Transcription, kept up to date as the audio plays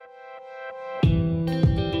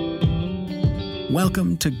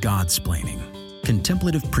Welcome to Godsplaining,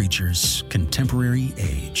 Contemplative Preachers, Contemporary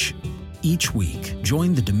Age. Each week,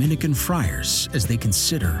 join the Dominican friars as they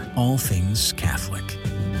consider all things Catholic.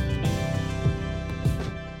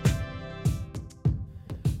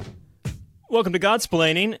 Welcome to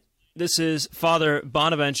Godsplaining. This is Father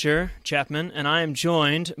Bonaventure Chapman, and I am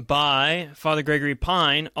joined by Father Gregory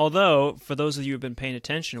Pine, although, for those of you who have been paying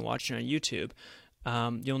attention and watching on YouTube,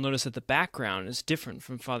 you'll notice that the background is different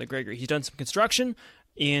from Father Gregory. He's done some construction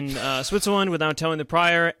in Switzerland without telling the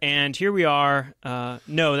prior, and here we are.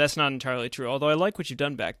 No, that's not entirely true, although I like what you've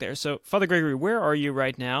done back there. So, Father Gregory, where are you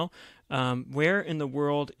right now? Where in the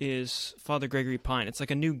world is Father Gregory Pine? It's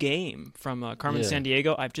like a new game from Carmen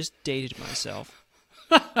Sandiego. I've just dated myself.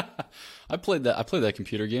 I played that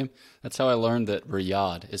computer game. That's how I learned that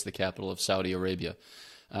Riyadh is the capital of Saudi Arabia.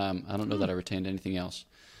 I don't know that I retained anything else.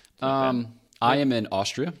 I am in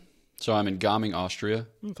Austria, so I'm in Gaming, Austria,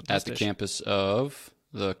 at the campus of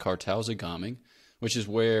the Kartause Gaming, which is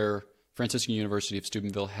where Franciscan University of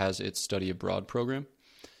Steubenville has its study abroad program.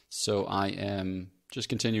 So I am just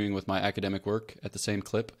continuing with my academic work at the same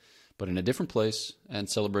clip, but in a different place, and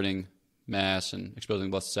celebrating Mass and exposing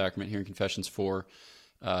the Blessed Sacrament, hearing confessions for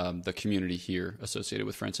the community here associated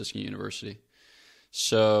with Franciscan University.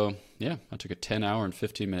 So, yeah, I took a 10-hour and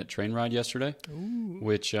 15-minute train ride yesterday,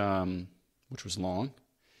 which was long.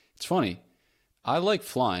 It's funny. I like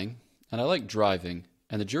flying, and I like driving,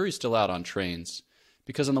 and the jury's still out on trains.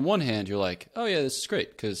 Because on the one hand, you're like, oh yeah, this is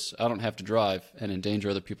great, because I don't have to drive and endanger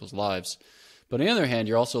other people's lives. But on the other hand,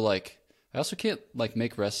 you're also like, I also can't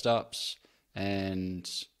make rest stops and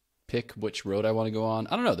pick which road I want to go on.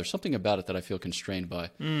 I don't know. There's something about it that I feel constrained by.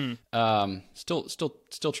 Still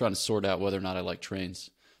trying to sort out whether or not I like trains.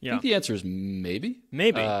 Yeah. I think the answer is maybe.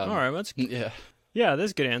 Maybe. All right. That's yeah. Yeah,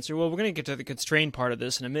 that's a good answer. Well, we're going to get to the constrained part of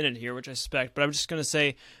this in a minute here, which I suspect. But I'm just going to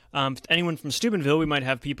say, anyone from Steubenville, we might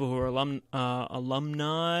have people who are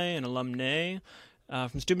alumni and alumnae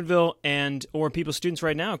from Steubenville, or students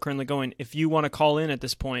right now currently going. If you want to call in at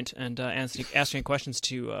this point and asking questions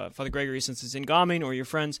to Father Gregory, since it's in Gaming, or your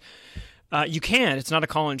friends, you can. It's not a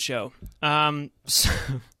call-in show.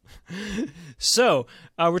 So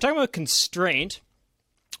we're talking about constraint.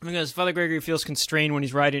 Because Father Gregory feels constrained when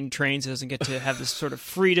he's riding trains. He doesn't get to have this sort of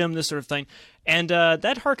freedom, this sort of thing. And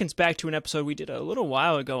that harkens back to an episode we did a little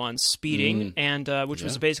while ago on speeding, which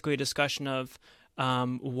was basically a discussion of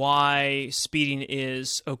why speeding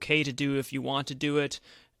is okay to do if you want to do it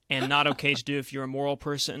and not okay to do if you're a moral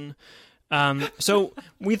person. So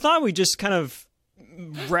we thought we'd just kind of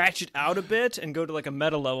ratchet out a bit and go to a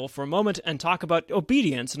meta level for a moment and talk about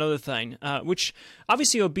obedience, another thing, which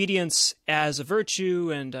obviously obedience as a virtue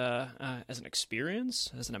and as an experience,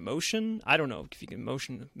 as an emotion. I don't know if you can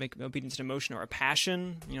make obedience an emotion or a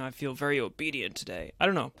passion. I feel very obedient today. I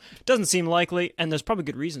don't know. It doesn't seem likely, and there's probably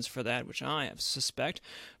good reasons for that, which I suspect.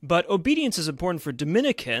 But obedience is important for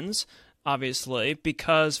Dominicans, obviously,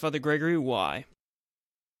 because, Father Gregory, why?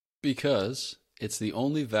 Because it's the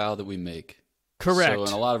only vow that we make. Correct. So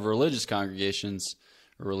in a lot of religious congregations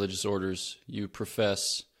or religious orders, you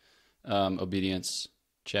profess obedience,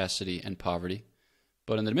 chastity, and poverty.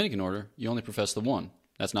 But in the Dominican order, you only profess the one.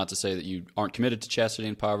 That's not to say that you aren't committed to chastity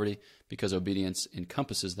and poverty, because obedience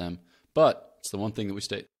encompasses them. But it's the one thing that we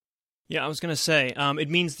state. Yeah, I was going to say, it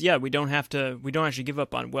means, we don't actually give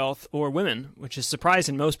up on wealth or women, which is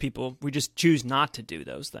surprising most people. We just choose not to do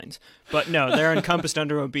those things. But no, they're encompassed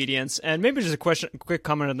under obedience. And maybe just a quick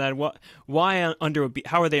comment on that.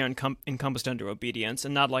 How are they encompassed under obedience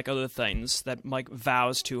and not like other things that like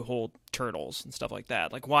vows to hold turtles and stuff like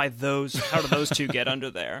that? Like how do those two get under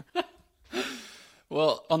there?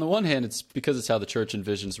 Well, on the one hand, it's because it's how the church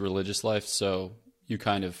envisions religious life. So you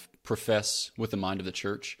kind of profess with the mind of the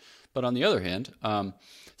church. But on the other hand,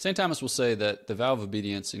 St. Thomas will say that the vow of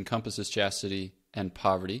obedience encompasses chastity and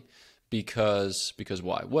poverty because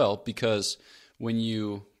why? Well, because when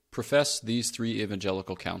you profess these three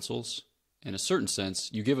evangelical counsels, in a certain sense,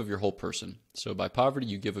 you give of your whole person. So by poverty,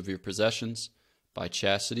 you give of your possessions. By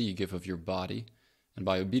chastity, you give of your body. And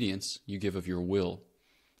by obedience, you give of your will.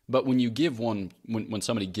 But when you give when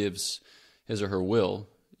somebody gives his or her will,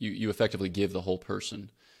 you effectively give the whole person.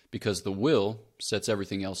 Because the will sets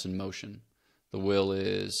everything else in motion. The will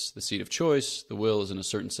is the seat of choice. The will is, in a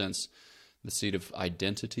certain sense, the seat of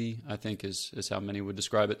identity, I think is how many would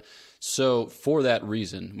describe it. So for that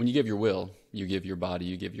reason, when you give your will, you give your body,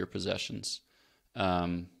 you give your possessions.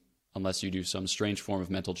 Unless you do some strange form of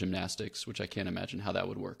mental gymnastics, which I can't imagine how that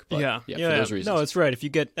would work. But for those reasons. No, that's right. If you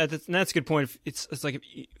get, and that's a good point. It's like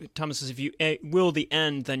Thomas says, if you will the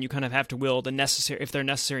end, then you kind of have to will the necessary. If there are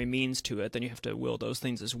necessary means to it, then you have to will those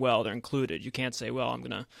things as well. They're included. You can't say, well, I'm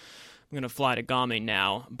going to going to fly to Gami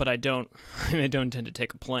now, but I don't intend to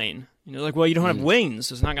take a plane. Like, well, you don't have wings,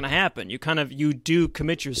 so it's not going to happen. You do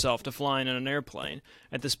commit yourself to flying in an airplane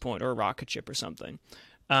at this point, or a rocket ship or something.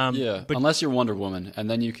 But unless you're Wonder Woman, and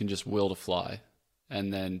then you can just will to fly,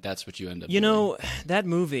 and then that's what you end up doing. That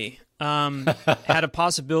movie had a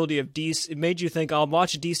possibility of DC. It made you think, I'll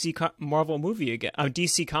watch a Marvel movie again, a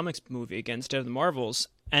DC Comics movie again instead of the Marvels.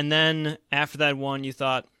 And then after that one, you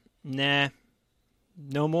thought, nah,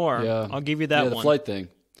 no more. Yeah. I'll give you that one. Yeah, the flight thing.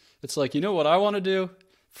 It's like, you know what I want to do?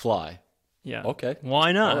 Fly. Yeah. Okay.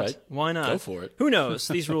 Why not? All right. Why not? Go for it. Who knows?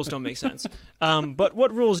 These rules don't make sense. But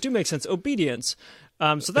what rules do make sense? Obedience.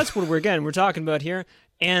 So that's what we're talking about here.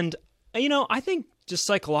 And, I think just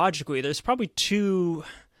psychologically, there's probably two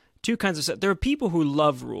kinds of... There are people who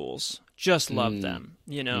love rules, just love them.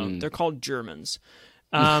 They're called Germans.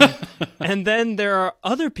 And then there are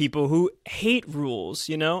other people who hate rules,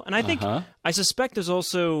 and I think, I suspect there's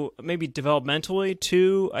also maybe developmentally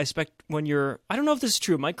too. I suspect when I don't know if this is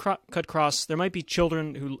true, it might cut cross. There might be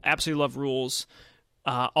children who absolutely love rules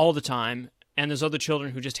all the time, and there's other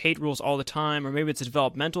children who just hate rules all the time, or maybe it's a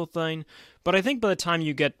developmental thing. But I think by the time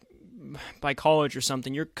you get by college or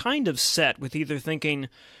something, you're kind of set with either thinking,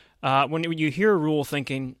 when you hear a rule,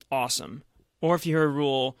 thinking, awesome. Or if you hear a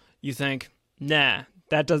rule, you think, nah,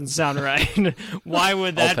 that doesn't sound right. Why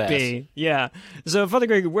would that be? Yeah. So, Father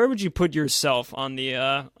Greg, where would you put yourself on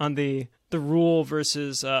the rule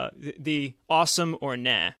versus the awesome or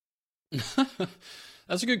nah?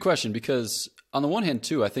 That's a good question, because on the one hand,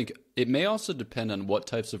 too, I think it may also depend on what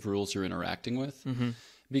types of rules you're interacting with,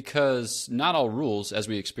 because not all rules, as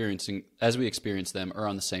we experience them, are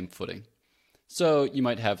on the same footing. So you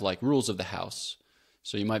might have like rules of the house.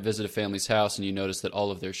 So you might visit a family's house and you notice that all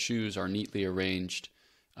of their shoes are neatly arranged,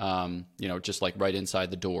 just like right inside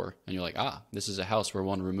the door. And you're like, this is a house where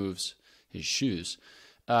one removes his shoes.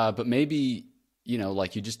 But maybe,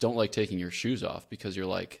 like you just don't like taking your shoes off because you're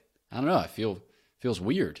like, I don't know, feels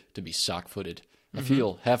weird to be sock-footed. I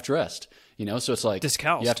feel half-dressed, so it's like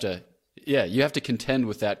discalced. You have to contend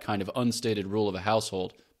with that kind of unstated rule of a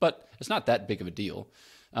household, but it's not that big of a deal.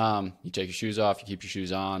 You take your shoes off, you keep your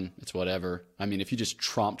shoes on, it's whatever. I mean, if you just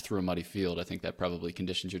tromped through a muddy field, I think that probably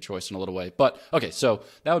conditions your choice in a little way. But, okay, so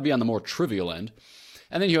that would be on the more trivial end.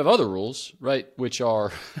 And then you have other rules, right, which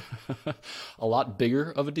are a lot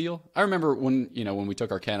bigger of a deal. I remember when we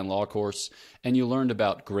took our canon law course and you learned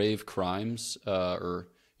about grave crimes, or,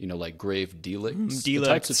 like grave delicts.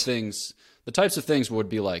 The types of things would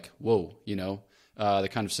be like, whoa, the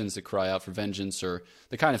kind of sins that cry out for vengeance, or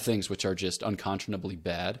the kind of things which are just unconscionably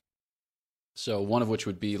bad. So one of which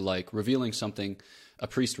would be like a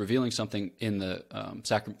priest revealing something in the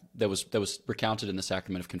sacrament that was recounted in the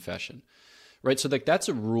sacrament of confession, right? So that's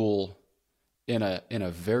a rule in a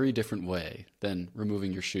very different way than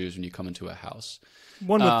removing your shoes when you come into a house.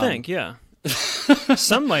 One would think, yeah.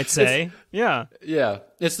 Some might say, yeah.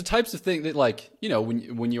 It's the types of thing that, like,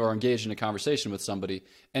 when you are engaged in a conversation with somebody,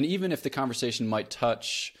 and even if the conversation might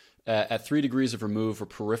touch at 3 degrees of remove or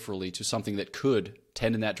peripherally to something that could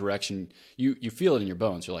tend in that direction, you feel it in your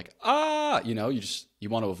bones. You're like, you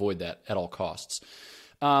want to avoid that at all costs.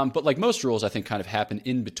 But like most rules, I think kind of happen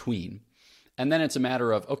in between. And then it's a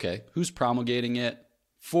matter of, okay, who's promulgating it?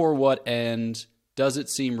 For what end? Does it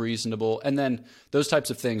seem reasonable? And then those types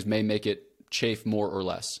of things may make it chafe more or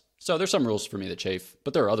less. So there's some rules for me that chafe,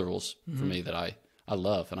 but there are other rules for me that I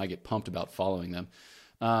love, and I get pumped about following them.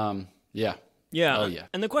 Yeah. Oh, yeah.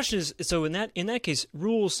 And the question is, so in that case,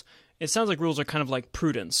 rules, it sounds like rules are kind of like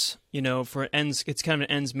prudence, for ends, it's kind of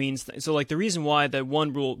an ends means thing. So like the reason why that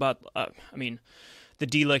one rule about, the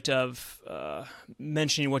delict of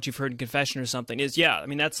mentioning what you've heard in confession or something is,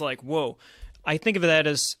 that's like, whoa. I think of that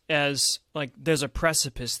as like there's a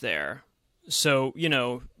precipice there. So,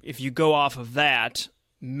 if you go off of that,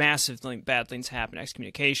 massive bad things happen,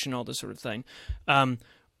 excommunication, all this sort of thing.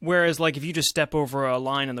 Whereas, like, if you just step over a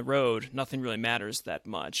line on the road, nothing really matters that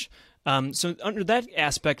much. So under that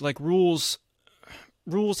aspect, like rules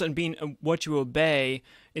and being what you obey,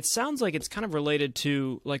 it sounds like it's kind of related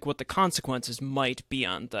to like what the consequences might be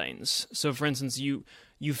on things. So, for instance, you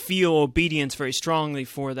feel obedience very strongly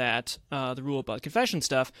for that, the rule about confession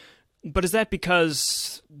stuff. But is that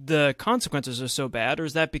because the consequences are so bad, or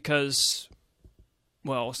is that because,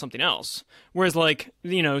 well, something else? Whereas, like,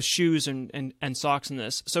 shoes and socks in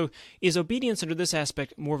this. So is obedience under this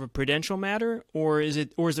aspect more of a prudential matter, or is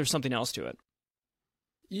there something else to it?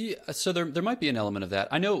 Yeah, so there might be an element of that.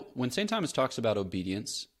 I know when St. Thomas talks about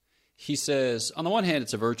obedience, he says, on the one hand,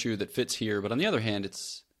 it's a virtue that fits here, but on the other hand,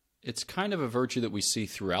 it's kind of a virtue that we see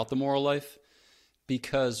throughout the moral life.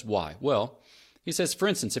 Because why? Well, he says, for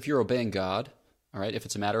instance, if you're obeying God, All right, if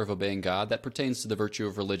it's a matter of obeying God, that pertains to the virtue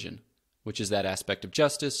of religion, which is that aspect of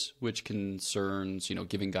justice which concerns,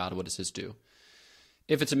 giving God what is his due.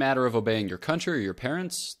 If it's a matter of obeying your country or your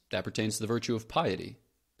parents, that pertains to the virtue of piety,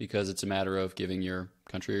 because it's a matter of giving your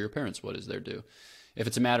country or your parents what is their due. If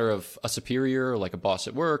it's a matter of a superior, like a boss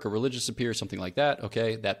at work, a religious superior, something like that,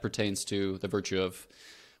 okay, that pertains to the virtue of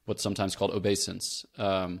what's sometimes called obeisance.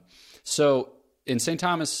 So in St.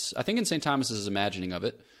 Thomas, I think in St. Thomas's imagining of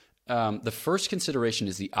it, the first consideration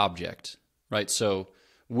is the object, right? So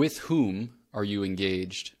with whom are you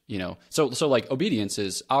engaged? So like obedience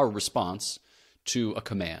is our response to a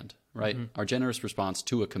command, right? Mm-hmm. Our generous response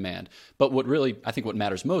to a command. But what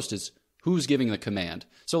matters most is who's giving the command.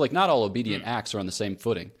 So like not all obedient acts are on the same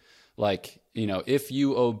footing. Like, if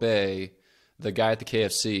you obey the guy at the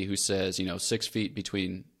KFC who says, 6 feet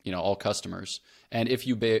between, all customers, and if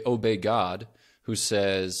you obey God who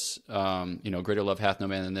says, greater love hath no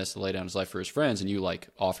man than this, to lay down his life for his friends, and you like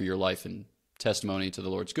offer your life in testimony to the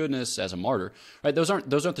Lord's goodness as a martyr, right? Those aren't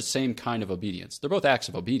the same kind of obedience. They're both acts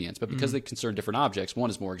of obedience, but because they concern different objects,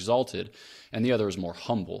 one is more exalted and the other is more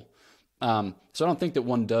humble. So I don't think that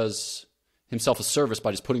one does himself a service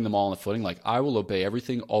by just putting them all on the footing. Like, I will obey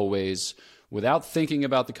everything always without thinking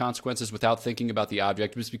about the consequences, without thinking about the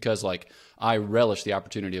object, just because like I relish the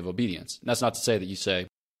opportunity of obedience. And that's not to say that you say,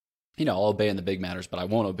 I'll obey in the big matters, but I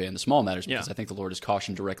won't obey in the small matters, because I think the Lord has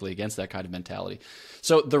cautioned directly against that kind of mentality.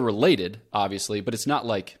 So they're related, obviously, but it's not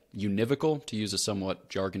like univocal, to use a somewhat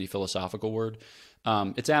jargony philosophical word.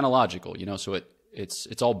 It's analogical, so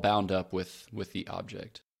it's all bound up with the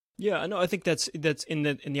object. Yeah, no, I think that's in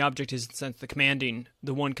the object is in the sense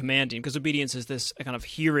the one commanding, because obedience is this kind of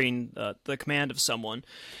hearing the command of someone,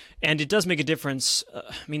 and it does make a difference.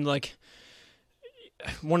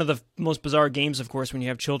 One of the most bizarre games, of course, when you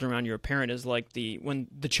have children around, you're a parent, is like when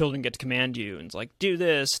the children get to command you, and it's like, do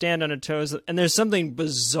this, stand on your toes, and there's something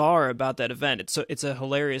bizarre about that event. It's a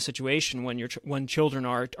hilarious situation when children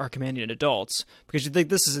are commanding adults, because you think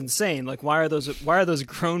this is insane. Like, why are those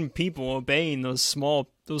grown people obeying those small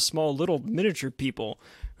little miniature people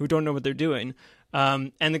who don't know what they're doing?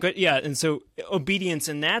 And so obedience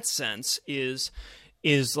in that sense is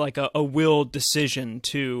like a willed decision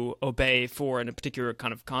to obey for in a particular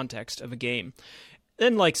kind of context of a game.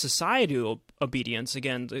 Then like societal obedience,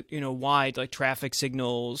 again, why, like traffic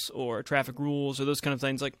signals or traffic rules or those kind of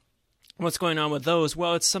things, like what's going on with those?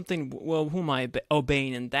 Well, it's something, who am I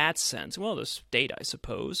obeying in that sense? Well, the state, I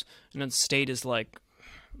suppose. And then the state is like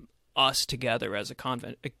us together as a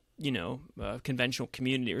conventional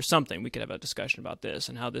community or something. We could have a discussion about this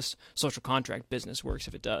and how this social contract business works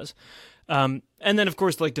if it does. And then, of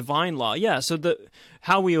course, like divine law. Yeah, so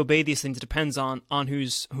how we obey these things depends on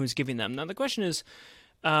who's giving them. Now, the question is,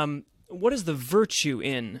 what is the virtue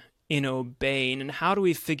in obeying, and how do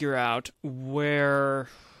we figure out where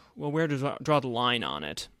to draw the line on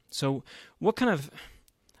it? So what kind of...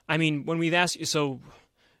 when we've asked you... So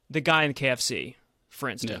the guy in KFC, for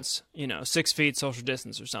instance, 6 feet social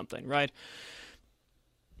distance or something, right?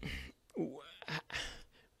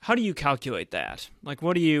 How do you calculate that? Like,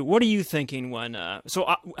 what are you thinking when? So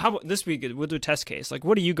how about this week? We'll do a test case. Like,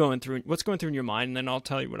 what are you going through? What's going through in your mind, and then I'll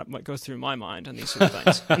tell you what goes through my mind on these sort of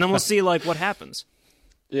things, and then we'll see like what happens.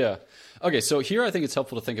 Yeah. Okay. So here, I think it's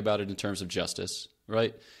helpful to think about it in terms of justice,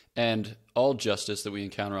 right? And all justice that we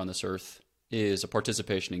encounter on this earth is a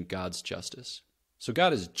participation in God's justice. So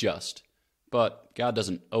God is just. But God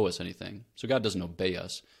doesn't owe us anything. So God doesn't obey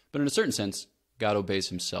us. But in a certain sense, God obeys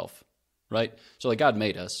himself, right? So like God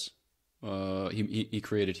made us. He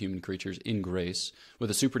created human creatures in grace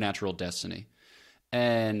with a supernatural destiny.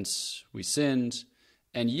 And we sinned.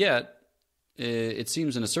 And yet, it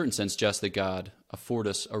seems in a certain sense just that God afford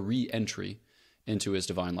us a re-entry into his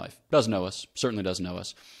divine life. Doesn't owe us. Certainly doesn't owe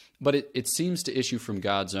us. But it seems to issue from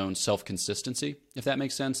God's own self-consistency, if that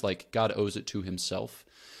makes sense. Like God owes it to himself.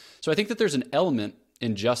 So I think that there's an element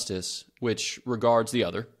in justice which regards the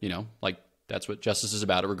other, like that's what justice is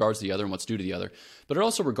about. It regards the other and what's due to the other. But it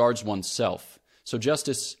also regards oneself. So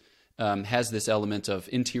justice has this element of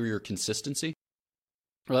interior consistency.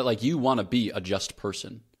 Like you want to be a just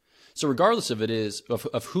person. So regardless of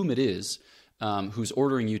whom it is who's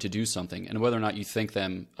ordering you to do something, and whether or not you think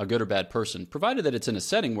them a good or bad person, provided that it's in a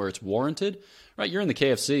setting where it's warranted, right? You're in the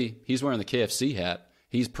KFC. He's wearing the KFC hat.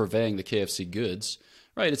 He's purveying the KFC goods.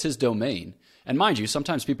 Right, it's his domain. And mind you,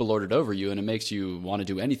 sometimes people lord it over you, and it makes you want to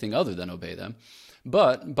do anything other than obey them.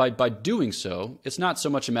 But by doing so, it's not so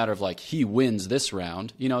much a matter of like, he wins this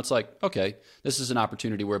round. It's like, okay, this is an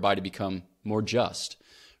opportunity whereby to become more just,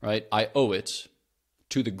 right? I owe it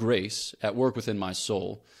to the grace at work within my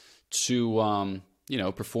soul to,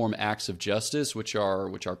 perform acts of justice which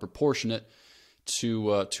are proportionate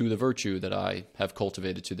to the virtue that I have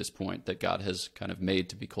cultivated to this point, that God has kind of made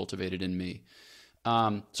to be cultivated in me. So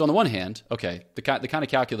on the one hand, okay, the kind of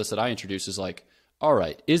calculus that I introduce is like, all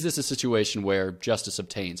right, is this a situation where justice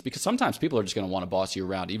obtains? Because sometimes people are just going to want to boss you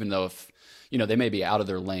around, even though if, they may be out of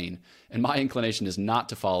their lane. And my inclination is not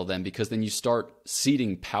to follow them, because then you start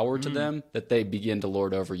ceding power to them that they begin to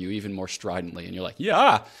lord over you even more stridently. And you're like,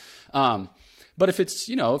 yeah. But if it's,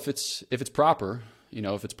 if it's proper,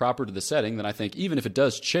 if it's proper to the setting, then I think even if it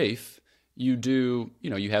does chafe, you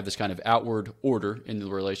have this kind of outward order in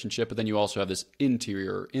the relationship, but then you also have this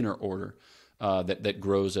inner order that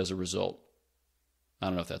grows as a result. I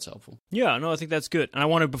don't know if that's helpful. Yeah, no, I think that's good. And I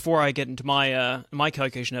wanted, before I get into my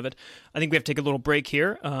calculation of it, I think we have to take a little break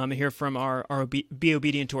here, hear from our Be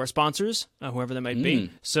Obedient to our sponsors, whoever they might be.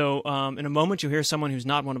 So in a moment, you'll hear someone who's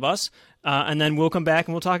not one of us, and then we'll come back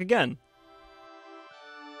and we'll talk again.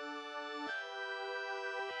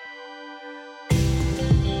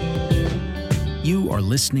 You are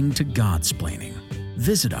listening to Godsplaining.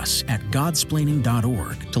 Visit us at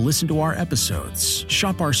godsplaining.org to listen to our episodes,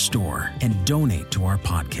 shop our store, and donate to our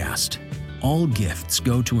podcast. All gifts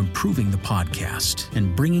go to improving the podcast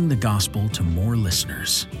and bringing the gospel to more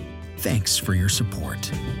listeners. Thanks for your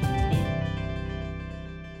support.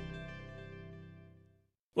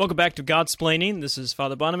 Welcome back to Godsplaining. This is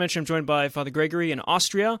Father Bonaventure. I'm joined by Father Gregory in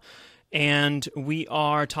Austria. And we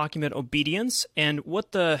are talking about obedience and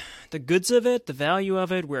what the goods of it, the value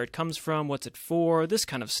of it, where it comes from, what's it for, this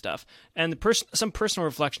kind of stuff. And some personal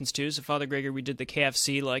reflections too. So Father Gregory, we did the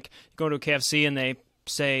KFC, like go to a KFC and they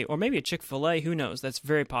say, or maybe a Chick-fil-A, who knows? That's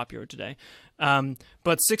very popular today.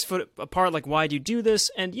 But 6 foot apart, like why do you do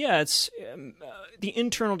this? And yeah, it's the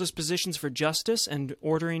internal dispositions for justice and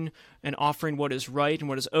ordering and offering what is right and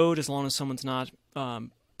what is owed, as long as someone's not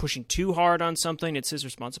pushing too hard on something. It's his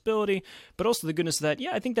responsibility, but also the goodness of that.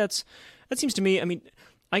 Yeah, I think that seems to me,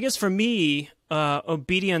 I guess for me,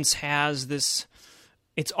 obedience has this,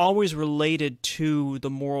 it's always related to the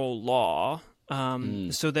moral law,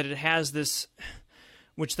 so that it has this,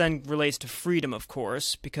 which then relates to freedom, of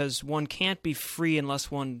course, because one can't be free unless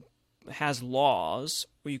one has laws,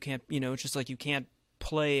 or you can't, it's just like you can't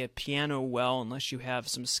play a piano well unless you have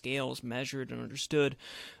some scales measured and understood.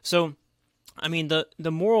 So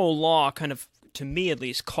the moral law kind of, to me at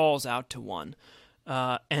least, calls out to one,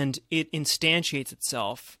 and it instantiates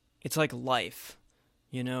itself. It's like life,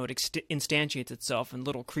 it instantiates itself in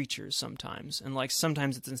little creatures sometimes, and like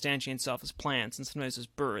sometimes it instantiates itself as plants, and sometimes as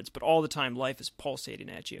birds, but all the time life is pulsating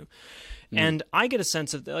at you. And I get a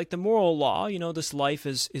sense of the moral law. This life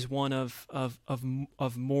is one of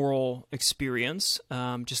moral experience,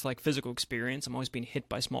 just like physical experience. I'm always being hit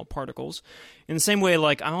by small particles. In the same way,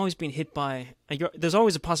 like I'm always being hit by. There's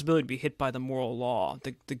always a possibility to be hit by the moral law,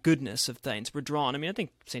 the goodness of things. We're drawn. I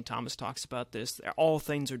think St. Thomas talks about this. All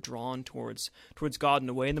things are drawn towards God in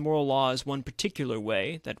a way, and the moral law is one particular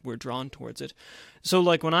way that we're drawn towards it. So,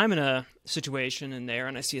 like when I'm in a situation and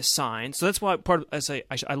I see a sign, so that's why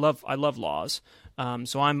I love laws.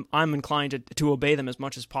 So I'm inclined to obey them as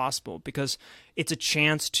much as possible, because it's a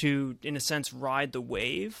chance to, in a sense, ride the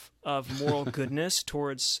wave of moral goodness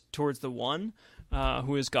towards the one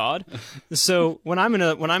who is God. So when I'm in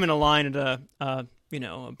a line at a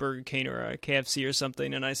Burger King or a KFC or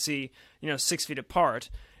something, and I see 6 feet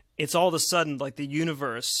apart, it's all of a sudden like the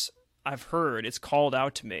universe, I've heard, it's called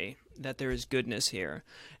out to me that there is goodness here,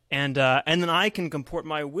 and then I can comport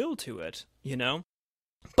my will to it,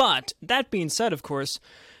 But that being said, of course,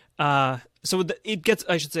 it gets,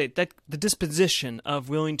 I should say, that the disposition of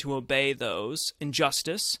willing to obey those in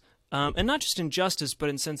justice, and not just in justice, but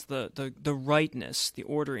in sense the rightness, the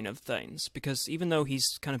ordering of things. Because even though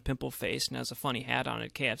he's kind of pimple-faced and has a funny hat on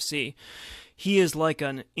at KFC, he is like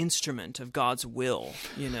an instrument of God's will,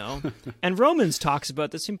 And Romans talks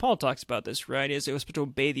about this, and Paul talks about this, right? Is it was supposed to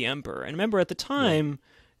obey the emperor. And remember, at the time,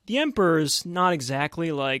 the emperor's not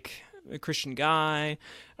exactly like a Christian guy.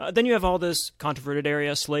 Then you have all this controverted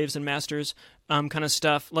area, slaves and masters, kind of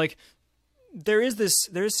stuff. Like there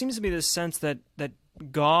seems to be this sense that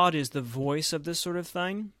God is the voice of this sort of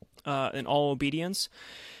thing, in all obedience.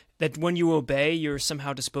 That when you obey, you're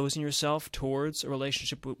somehow disposing yourself towards a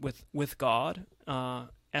relationship with God,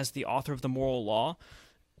 as the author of the moral law.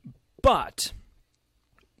 But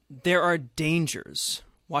there are dangers.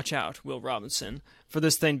 Watch out, Will Robinson, for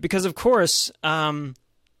this thing, because of course,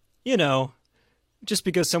 just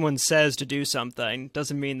because someone says to do something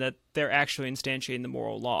doesn't mean that they're actually instantiating the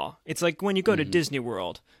moral law. It's like when you go to Disney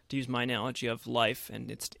World, to use my analogy of life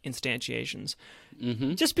and its instantiations.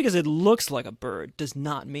 Just because it looks like a bird does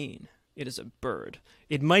not mean it is a bird.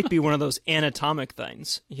 It might be one of those anatomic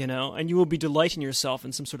things, and you will be delighting yourself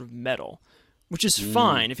in some sort of metal, which is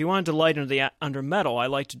fine. If you want to delight under metal, I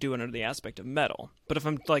like to do it under the aspect of metal. But if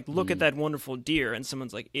I'm like, look at that wonderful deer, and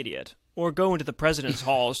someone's like, idiot, or go into the president's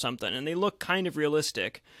hall or something, and they look kind of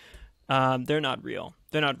realistic, they're not real.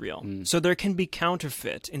 They're not real. So there can be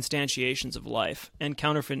counterfeit instantiations of life and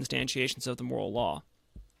counterfeit instantiations of the moral law.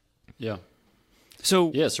 Yeah.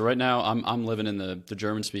 So right now I'm living in the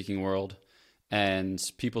German-speaking world, and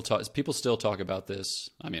people still talk about this.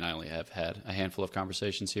 I mean, I only have had a handful of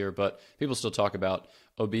conversations here, but people still talk about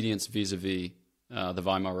obedience vis-a-vis the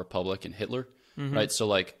Weimar Republic and Hitler, right? So,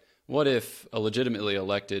 like, what if a legitimately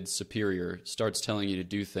elected superior starts telling you to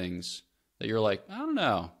do things that you're like, I don't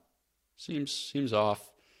know, seems off,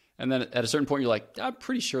 and then at a certain point you're like, I'm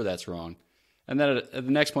pretty sure that's wrong, and then at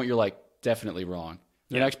the next point you're like, definitely wrong.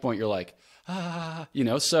 The next point you're like,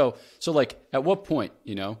 so like, at what point,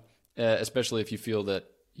 especially if you feel that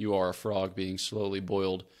you are a frog being slowly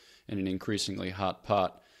boiled in an increasingly hot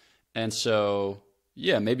pot. And so,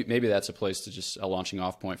 maybe that's a place to just a launching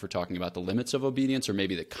off point for talking about the limits of obedience, or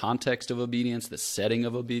maybe the context of obedience, the setting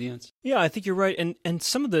of obedience. Yeah, I think you're right. And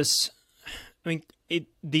some of this, I mean,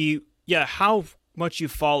 how much you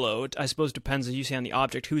follow, I suppose, depends, as you say, on the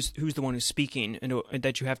object, who's the one who's speaking and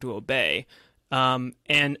that you have to obey. And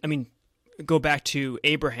I mean, go back to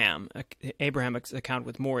Abraham's account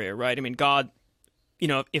with Moriah, right? I mean, God,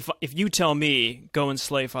 if you tell me go and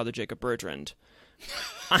slay Father Jacob Bertrand,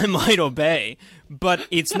 I might obey, but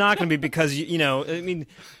it's not going to be because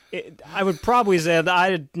I would probably say that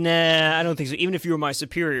I don't think so. Even if you were my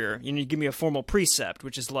superior, you give me a formal precept,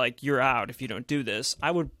 which is like, you're out if you don't do this.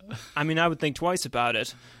 I would think twice about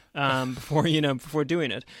it before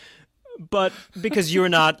doing it. But because you're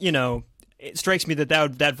not, it strikes me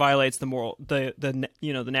that violates the moral, the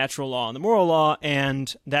natural law and the moral law,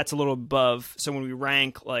 and that's a little above. So when we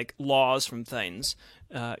rank like laws from things,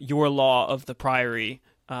 your law of the priory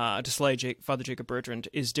to slay Father Jacob Bertrand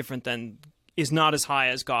is not as high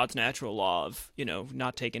as God's natural law of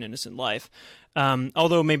not take an innocent life.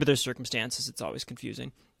 Although maybe there's circumstances, it's always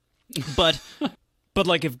confusing. But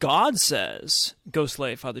like, if God says go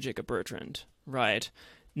slay Father Jacob Bertrand, right?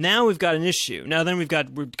 Now we've got an issue. Now then we've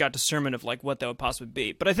got discernment of like what that would possibly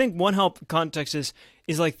be. But I think one help context is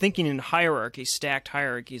like thinking in hierarchies, stacked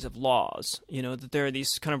hierarchies of laws. That there are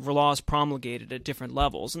these kind of laws promulgated at different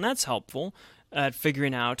levels, and that's helpful at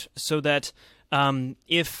figuring out so that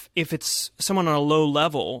if it's someone on a low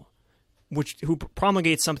level who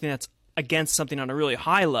promulgates something that's against something on a really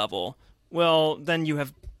high level, well, then you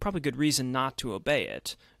have probably good reason not to obey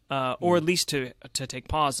it, or at least to take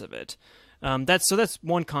pause of it. That's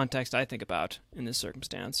one context I think about in this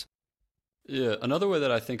circumstance. Yeah, another way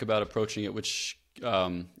that I think about approaching it, which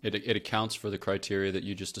it accounts for the criteria that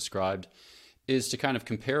you just described, is to kind of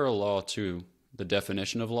compare a law to the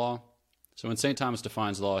definition of law. So when St. Thomas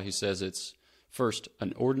defines law, he says it's first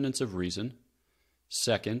an ordinance of reason,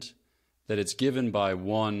 second that it's given by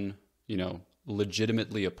one,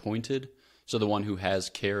 legitimately appointed, so the one who has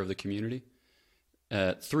care of the community.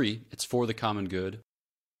 3, it's for the common good.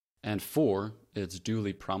 And 4, it's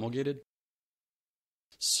duly promulgated.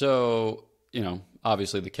 So,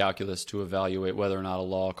 obviously the calculus to evaluate whether or not a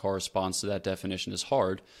law corresponds to that definition is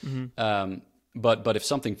hard. Mm-hmm. But if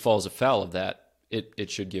something falls afoul of that,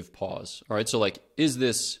 it should give pause. All right. So, like, is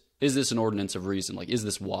this an ordinance of reason? Like, is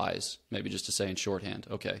this wise? Maybe just to say in shorthand.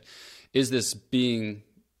 Okay. Is this being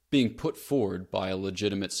put forward by a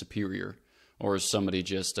legitimate superior, or is somebody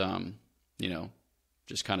just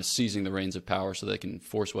just kind of seizing the reins of power so they can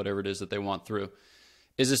force whatever it is that they want through?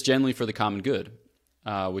 Is this generally for the common good?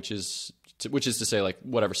 Which is to say, like,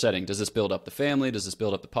 whatever setting. Does this build up the family? Does this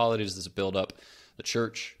build up the polity? Does this build up the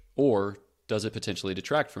church? Or does it potentially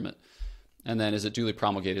detract from it? And then is it duly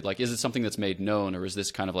promulgated? Like, is it something that's made known, or is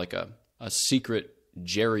this kind of like a secret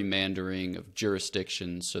gerrymandering of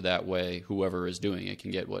jurisdictions so that way whoever is doing it can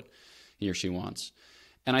get what he or she wants?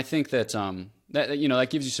 And I think that that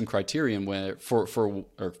gives you some criterion for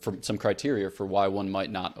some criteria for why one might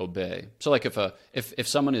not obey. So, like, if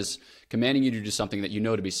someone is commanding you to do something that you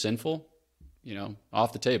know to be sinful,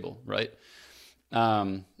 off the table, right?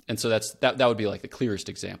 And so that would be like the clearest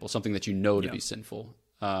example, something that you know to be sinful.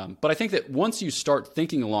 But I think that once you start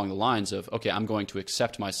thinking along the lines of, okay, I'm going to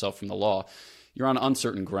accept myself from the law, you're on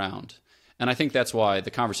uncertain ground. And I think that's why the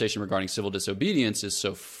conversation regarding civil disobedience is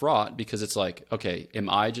so fraught, because it's like, okay, am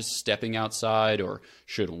I just stepping outside, or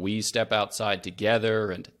should we step outside together?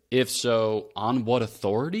 And if so, on what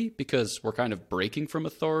authority? Because we're kind of breaking from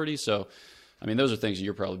authority. So, I mean, those are things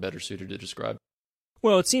you're probably better suited to describe.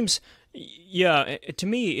 Well, it seems, to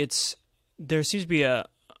me, there seems to be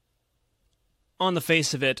on the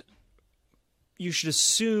face of it, you should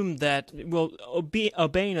assume that, well,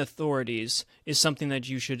 obeying authorities is something that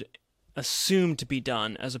you should assume to be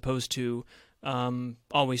done as opposed to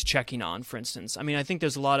always checking on, for instance. I mean, I think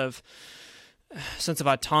there's a lot of sense of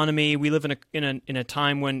autonomy. We live in a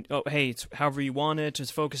time when, oh, hey, it's however you want it. It's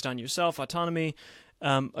focused on yourself, autonomy,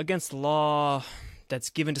 against the law that's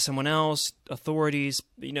given to someone else, authorities,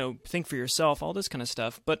 think for yourself, all this kind of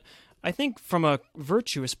stuff. But I think from a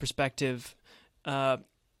virtuous perspective,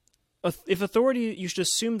 if authority, you should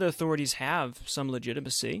assume the authorities have some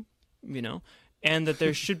legitimacy, and that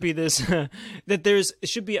there should be this, I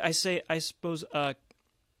suppose, a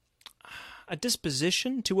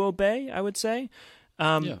disposition to obey, I would say,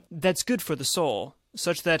 that's good for the soul,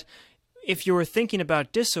 such that if you're thinking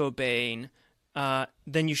about disobeying,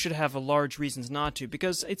 then you should have a large reasons not to,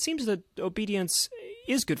 because it seems that obedience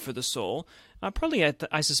is good for the soul. Probably,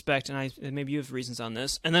 I suspect, and maybe you have reasons on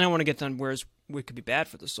this, and then I want to get to where it could be bad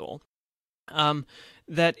for the soul,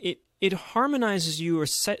 that it harmonizes you or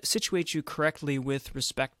situates you correctly with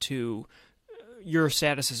respect to your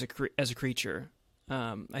status as a creature.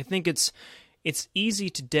 I think it's easy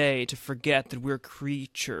today to forget that we're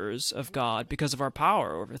creatures of God because of our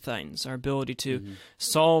power over things, our ability to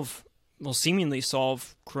seemingly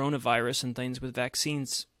solve coronavirus and things with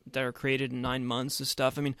vaccines that are created in 9 months and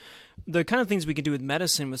stuff. I mean, the kind of things we can do with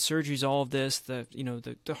medicine, with surgeries, all of this, the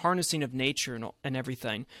harnessing of nature and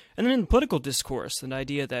everything. And then in the political discourse, the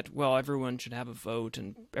idea that, well, everyone should have a vote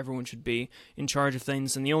and everyone should be in charge of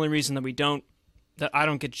things, and the only reason that I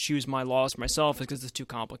don't get to choose my laws myself is because it's too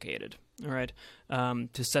complicated, all right,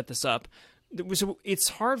 to set this up. So it's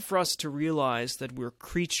hard for us to realize that we're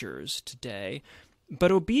creatures today,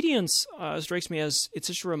 but obedience strikes me as it's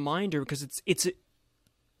just a reminder, because it's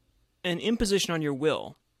an imposition on your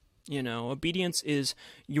will. Obedience is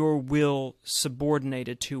your will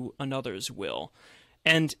subordinated to another's will.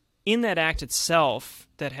 And in that act itself,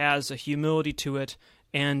 that has a humility to it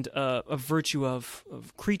and a virtue of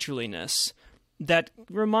creatureliness, that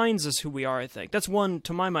reminds us who we are, I think. That's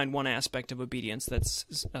to my mind, one aspect of obedience that's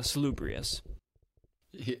salubrious.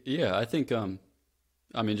 Yeah, I think,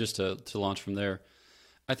 just to launch from there,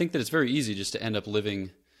 I think that it's very easy just to end up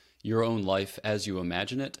living your own life as you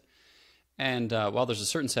imagine it. And while there's a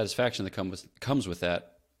certain satisfaction that comes with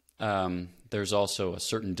that, there's also a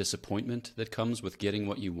certain disappointment that comes with getting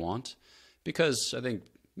what you want. Because I think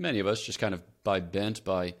many of us just kind of by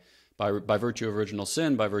virtue of original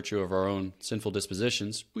sin, by virtue of our own sinful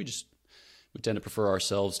dispositions, we tend to prefer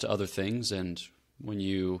ourselves to other things. And when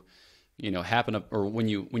you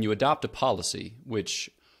adopt a policy which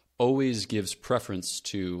always gives preference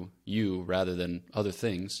to you rather than other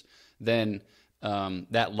things, then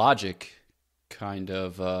that logic kind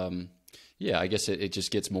of, I guess it just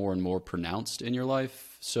gets more and more pronounced in your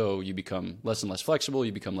life. So you become less and less flexible,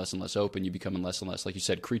 you become less and less open, you become less and less, like you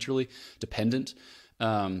said, creaturely dependent,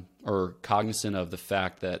 or cognizant of the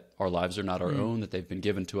fact that our lives are not our own, that they've been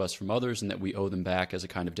given to us from others, and that we owe them back as a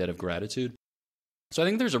kind of debt of gratitude. So I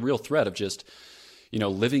think there's a real threat of just,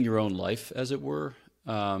 living your own life, as it were,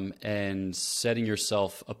 and setting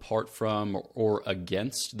yourself apart from or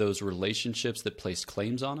against those relationships that place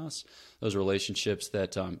claims on us, those relationships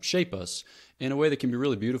that shape us in a way that can be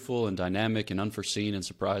really beautiful and dynamic and unforeseen and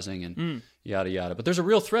surprising and yada, yada. But there's a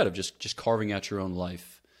real threat of just carving out your own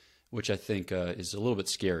life, which I think is a little bit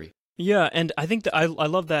scary. Yeah, and I think that I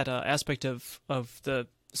love that aspect of the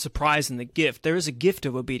surprise and the gift. There is a gift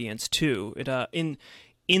of obedience, too.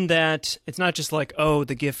 In that it's not just like,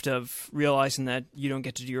 the gift of realizing that you don't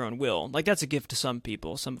get to do your own will. Like, that's a gift to some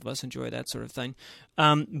people. Some of us enjoy that sort of thing.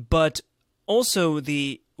 But also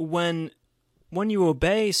when you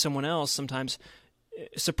obey someone else, sometimes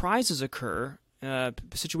surprises occur,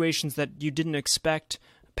 situations that you didn't expect,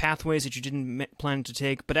 pathways that you didn't plan to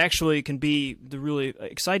take, but actually can be the really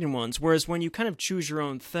exciting ones. Whereas when you kind of choose your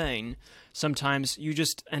own thing, sometimes you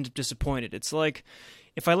just end up disappointed. It's like,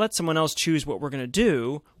 if I let someone else choose what we're going to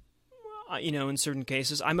do, in certain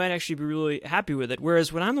cases, I might actually be really happy with it.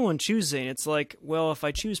 Whereas when I'm the one choosing, it's like, well, if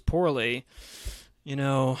I choose poorly,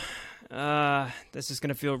 this is going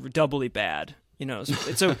to feel doubly bad.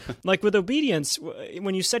 So like with obedience,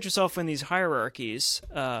 when you set yourself in these hierarchies,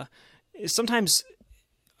 sometimes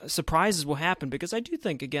surprises will happen, because I do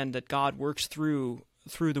think, again, that God works through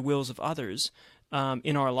the wills of others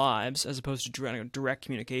in our lives, as opposed to direct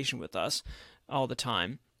communication with us all the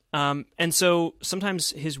time. And so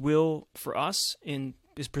sometimes his will for us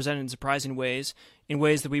is presented in surprising ways, in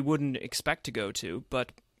ways that we wouldn't expect to go to.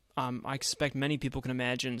 But I expect many people can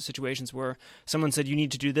imagine situations where someone said, you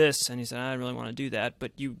need to do this, and you said, I don't really want to do that,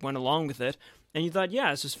 but you went along with it, and you thought,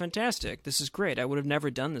 yeah, this is fantastic, this is great, I would have never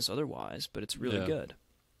done this otherwise, but it's really good.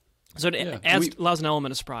 So it allows an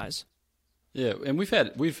element of surprise. Yeah, and we've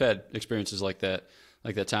had experiences like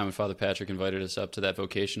that time when Father Patrick invited us up to that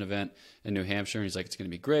vocation event in New Hampshire, and he's like, it's going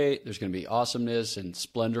to be great. There's going to be awesomeness and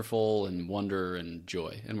splendorful and wonder and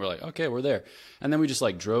joy. And we're like, okay, we're there. And then we just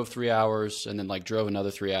like drove 3 hours and then like drove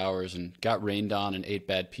another 3 hours and got rained on and ate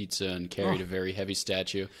bad pizza and carried a very heavy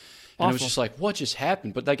statue. And it was just like, what just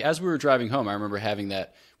happened? But like as we were driving home, I remember having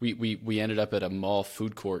that, we ended up at a mall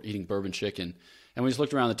food court eating bourbon chicken. And we just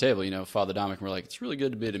looked around the table, Father Dominic, and we're like, it's really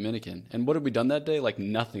good to be a Dominican. And what had we done that day? Like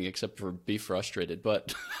nothing except for be frustrated.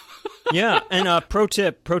 But yeah, and pro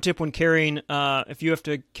tip when carrying, if you have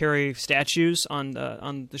to carry statues on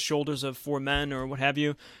the shoulders of 4 men or what have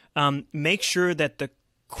you, make sure that the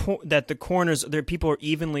corners, people are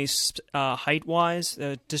evenly height wise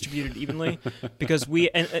distributed evenly, because we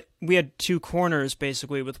had 2 corners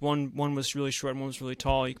basically, with one was really short and one was really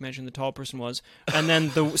tall. You can imagine the tall person was, and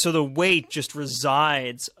then the weight just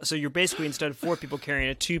resides. So you're basically, instead of 4 people carrying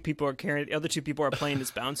it, 2 people are carrying it. The other 2 people are playing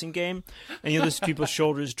this bouncing game, and the other people's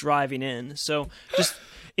shoulders driving in. So just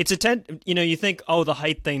it's you think, oh, the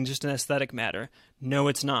height thing just an aesthetic matter. No,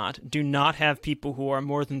 it's not. Do not have people who are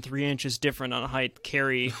more than 3 inches different on height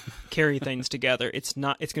carry things together. It's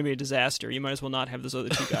not. It's going to be a disaster. You might as well not have those other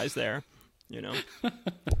 2 guys there.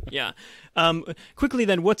 Yeah. Quickly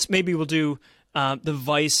then, maybe we'll do the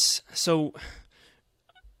vice. So,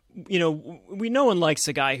 we no one likes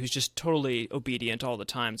a guy who's just totally obedient all the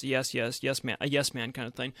time. It's yes man, a yes man kind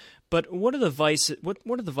of thing. But what are the vices? What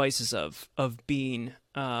are the vices of being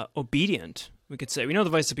obedient? We could say we know the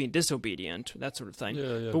vice of being disobedient, that sort of thing.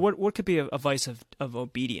 Yeah. But what could be a vice of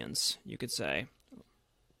obedience? You could say.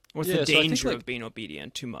 What's the danger of being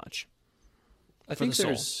obedient too much? I think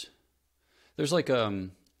there's like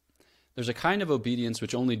there's a kind of obedience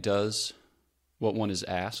which only does what one is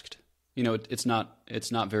asked. It's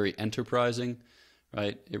not very enterprising,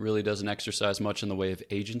 right? It really doesn't exercise much in the way of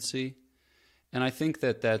agency, and I think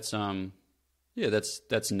that's not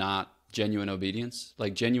genuine obedience.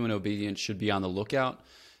 Like genuine obedience should be on the lookout.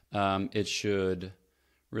 It should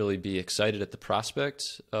really be excited at the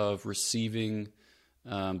prospect of receiving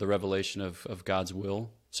the revelation of God's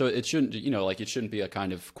will. So it shouldn't, it shouldn't be a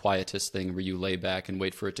kind of quietist thing where you lay back and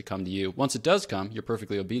wait for it to come to you. Once it does come, you're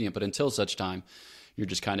perfectly obedient, but until such time, you're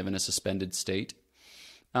just kind of in a suspended state.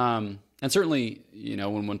 And certainly,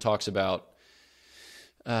 when one talks about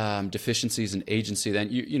deficiencies in agency, then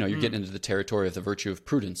you're getting into the territory of the virtue of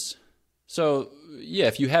prudence. So yeah,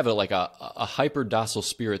 if you have a hyper docile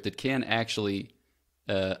spirit that can actually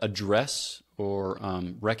address or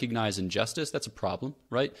recognize injustice, that's a problem,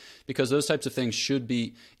 right? Because those types of things should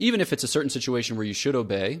be, even if it's a certain situation where you should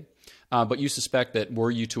obey, but you suspect that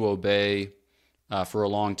were you to obey for a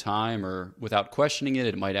long time or without questioning it,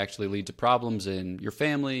 it might actually lead to problems in your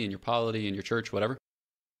family, in your polity, in your church, whatever,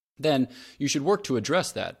 then you should work to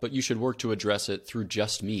address that, but you should work to address it through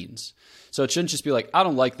just means. So it shouldn't just be like, I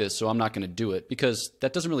don't like this, so I'm not going to do it, because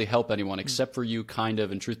that doesn't really help anyone except for you, kind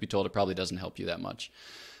of, and truth be told, it probably doesn't help you that much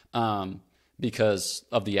because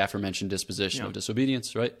of the aforementioned disposition of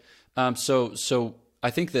disobedience, right? So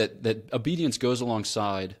I think that obedience goes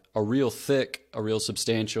alongside a real thick, a real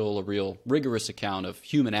substantial, a real rigorous account of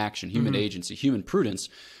human action, human agency, human prudence,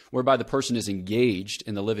 whereby the person is engaged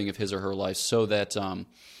in the living of his or her life, so that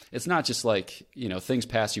it's not just like, things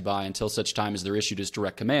pass you by until such time as they're issued as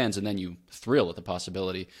direct commands, and then you thrill at the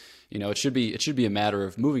possibility. It should be a matter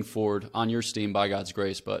of moving forward on your steam by God's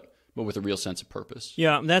grace, but with a real sense of purpose.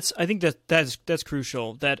 Yeah, I think that's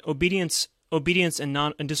crucial. That obedience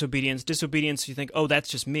and disobedience. Disobedience, you think, oh, that's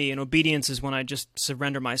just me, and obedience is when I just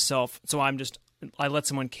surrender myself. So I let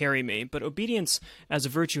someone carry me. But obedience as a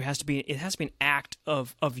virtue has to be an act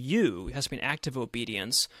of you. It has to be an act of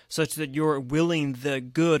obedience, such that you're willing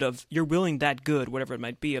that good, whatever it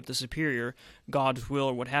might be, of the superior, God's will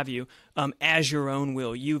or what have you, as your own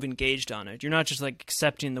will. You've engaged on it. You're not just like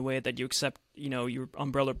accepting the way that you accept, your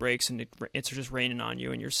umbrella breaks and it's just raining on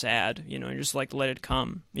you and you're sad, and you're just like, let it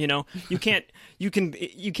come. You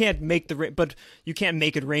can't make but you can't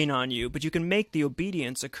make it rain on you, but you can make the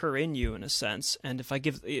obedience occur in you in a sense. And if I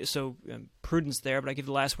give prudence there, but I give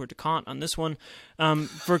the last word to Kant on this one.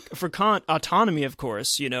 For Kant, autonomy, of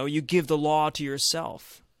course, you give the law to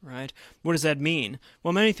yourself. Right? What does that mean?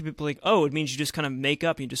 Well, many people think, oh, it means you just kind of make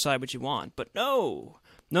up and you decide what you want. But no,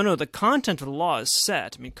 the content of the law is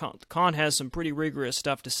set. I mean, Kant has some pretty rigorous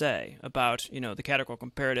stuff to say about, the categorical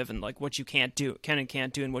comparative and like what you can and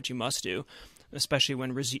can't do and what you must do, especially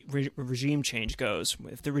when regime change goes.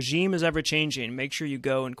 If the regime is ever changing, make sure you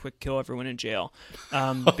go and quick kill everyone in jail,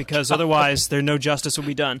 because otherwise no justice will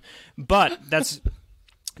be done. But that's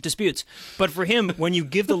disputes. But for him, when you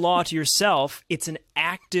give the law to yourself, it's an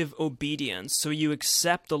active obedience. So you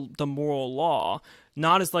accept the moral law,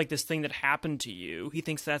 not as like this thing that happened to you. He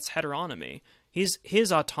thinks that's heteronomy.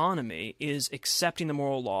 His autonomy is accepting the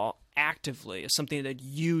moral law actively as something that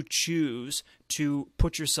you choose to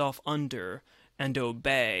put yourself under and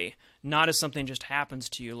obey, not as something just happens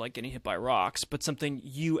to you like getting hit by rocks, but something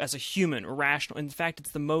you as a human, rational. In fact,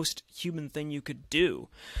 it's the most human thing you could do.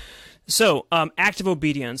 So, active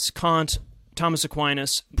obedience, Kant, Thomas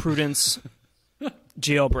Aquinas, prudence,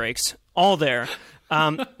 jailbreaks, all there.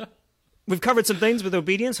 We've covered some things with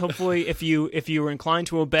obedience. Hopefully, if you were inclined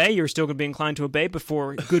to obey, you're still going to be inclined to obey, but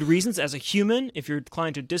for good reasons as a human. If you're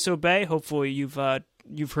inclined to disobey, hopefully you've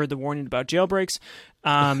heard the warning about jailbreaks,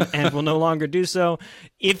 and will no longer do so.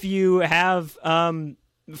 If you have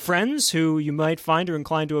friends who you might find are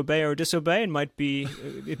inclined to obey or disobey, and it'd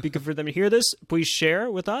be good for them to hear this, please share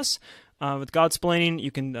with us. With Godsplaining,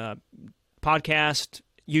 you can podcast,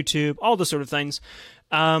 YouTube, all those sort of things.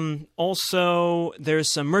 Also,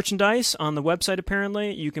 there's some merchandise on the website,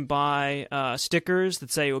 apparently. You can buy stickers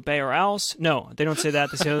that say obey or else. No, they don't say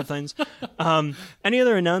that. They say other things. Any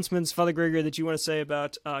other announcements, Father Gregory, that you want to say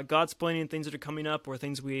about Godsplaining, things that are coming up, or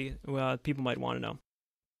things people might want to know?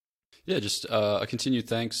 Yeah, just a continued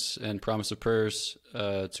thanks and promise of prayers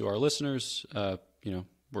to our listeners.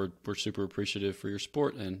 We're super appreciative for your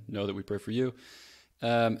support and know that we pray for you.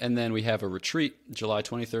 And then we have a retreat July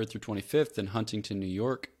 23rd through 25th in Huntington, New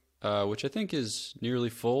York, which I think is nearly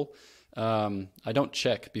full. I don't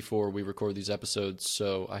check before we record these episodes,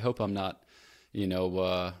 so I hope I'm not,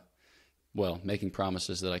 making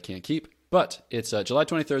promises that I can't keep. But it's July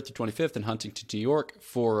 23rd through 25th in Huntington, New York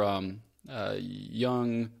for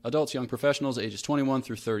young adults, young professionals, ages 21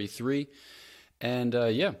 through 33. And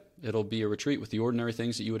it'll be a retreat with the ordinary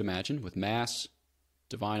things that you would imagine, with Mass,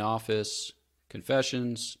 Divine Office,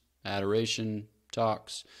 confessions, adoration,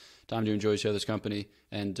 talks, time to enjoy each other's company,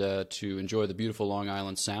 and to enjoy the beautiful Long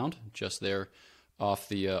Island Sound just there off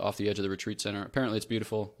the edge of the retreat center. Apparently it's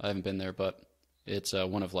beautiful. I haven't been there, but it's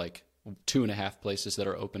one of like 2.5 places that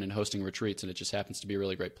are open and hosting retreats, and it just happens to be a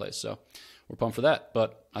really great place. So we're pumped for that.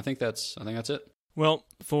 But I think that's it. Well,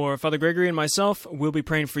 for Father Gregory and myself, we'll be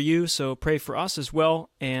praying for you, so pray for us as well,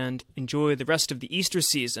 and enjoy the rest of the Easter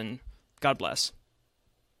season. God bless.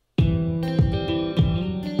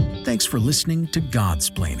 Thanks for listening to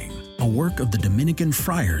Godsplaining, a work of the Dominican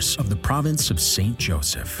Friars of the province of St.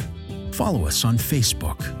 Joseph. Follow us on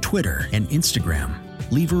Facebook, Twitter, and Instagram.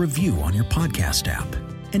 Leave a review on your podcast app.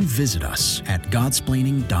 And visit us at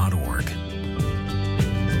godsplaining.org.